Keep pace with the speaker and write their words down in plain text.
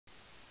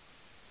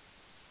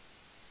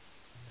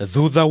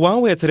Thutha wa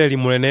wetereri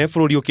munene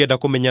bururi ukienda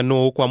kumenya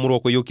no kwamurwo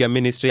kuyukia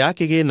ministry ya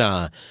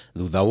kigina,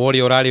 thutha wa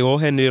uria urari ho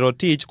Henry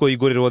Rotich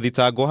kuhingurirwo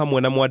thitango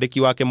hamwe na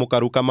mwandiki wake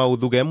mukaru Kamau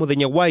Thugge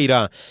muthenya wa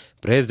ira,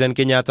 President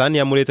Kenyatta ni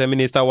amurite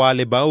minista wa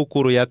Labour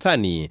Ukur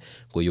Yattani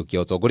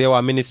kuyukia utongoria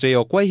wa ministry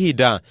yo kwa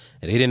ihinda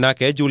riri,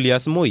 nake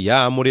Julius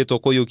Muiya amuritwo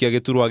kuyukia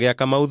giturwa gia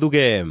Kamau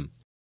Thugge.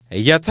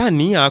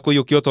 Yattani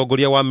akuyukia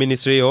utongoria wa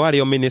ministry yo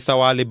ario minista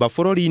wa Labour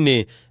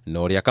bururi-ini,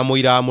 no ria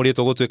Kamũira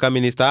amuritwo gutuika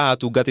minista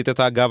atungatite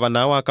ta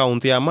governor wa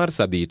kaunti ya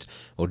Marsabit,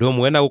 undu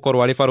umwe na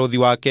gukorwo ari barothi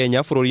wa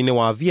Kenya bururi-ini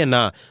wa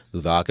Vienna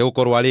thutha wake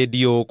gukorwo ari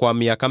dio kwa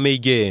miaka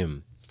mingi.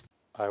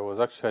 I was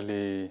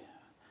actually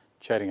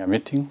chairing a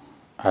meeting.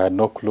 I had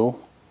no clue,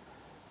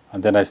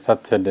 and then I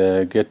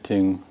started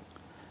getting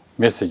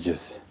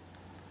messages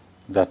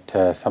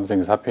that something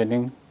is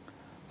happening.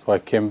 So I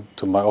came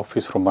to my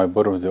office from my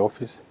bottom of the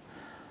office.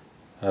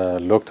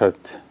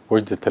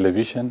 Watched the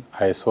television.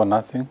 I saw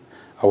nothing.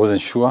 I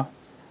wasn't sure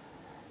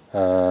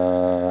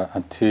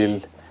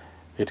until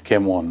it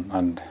came on,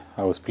 and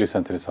I was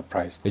pleasantly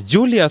surprised.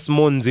 Julius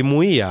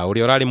Muiya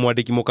uria urari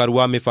mwandiki mukaru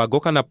wa mibango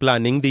kana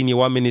planning thiini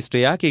wa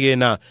ministry ya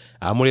kigina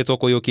amuritwo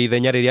kuyukia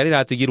ithenya riria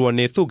riratigirwo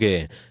ni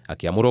Thugge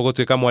akiamurwo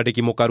gutuika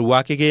mwandiki mukaru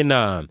wa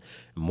kigina.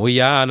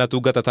 Muiya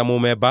anatungata ta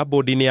mumemba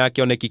bodi-ini ya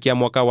kioneki kia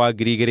mwaka wa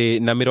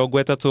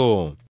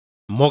 2030.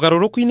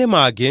 Mogaruruku-ini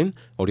mangi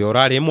uria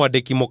urari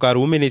mwandiki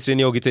mukaru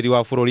ministry-ini ya ugitiri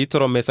wa bururi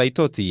Torome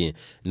Saitoti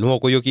no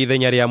kuyukia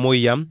ithenya ria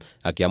Muiya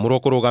akiamurwo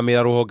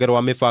kurugamira ruhonge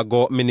rwa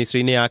mibango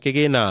ministry-ini ya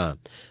kigina.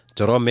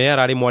 Torome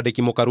arari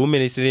mwandiki mukaru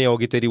ministry-ini ya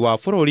ugitiri wa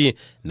bururi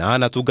na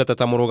anatungata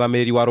ta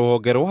murugamiriri wa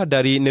ruhonge rwa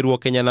ndari niwe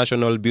Kenya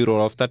National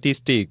Bureau of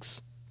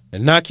Statistics.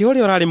 Nake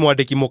uria urari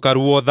mwandiki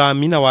mukaru wa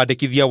thami na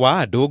wandikithia wa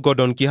andu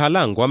Gordon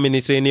Kihalangwa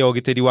ministry-ini ya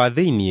ugitiri wa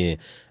thiini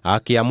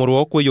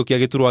akiamurwo kuyukia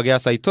giturwa gia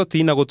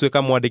Saitoti na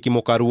gutuika mwandiki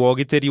mukaru wa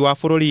ugitiri wa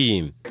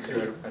bururi.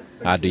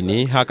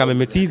 Andu-ini ha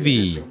Kameme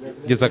TV,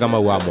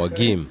 Kamau wa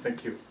Mwandiki.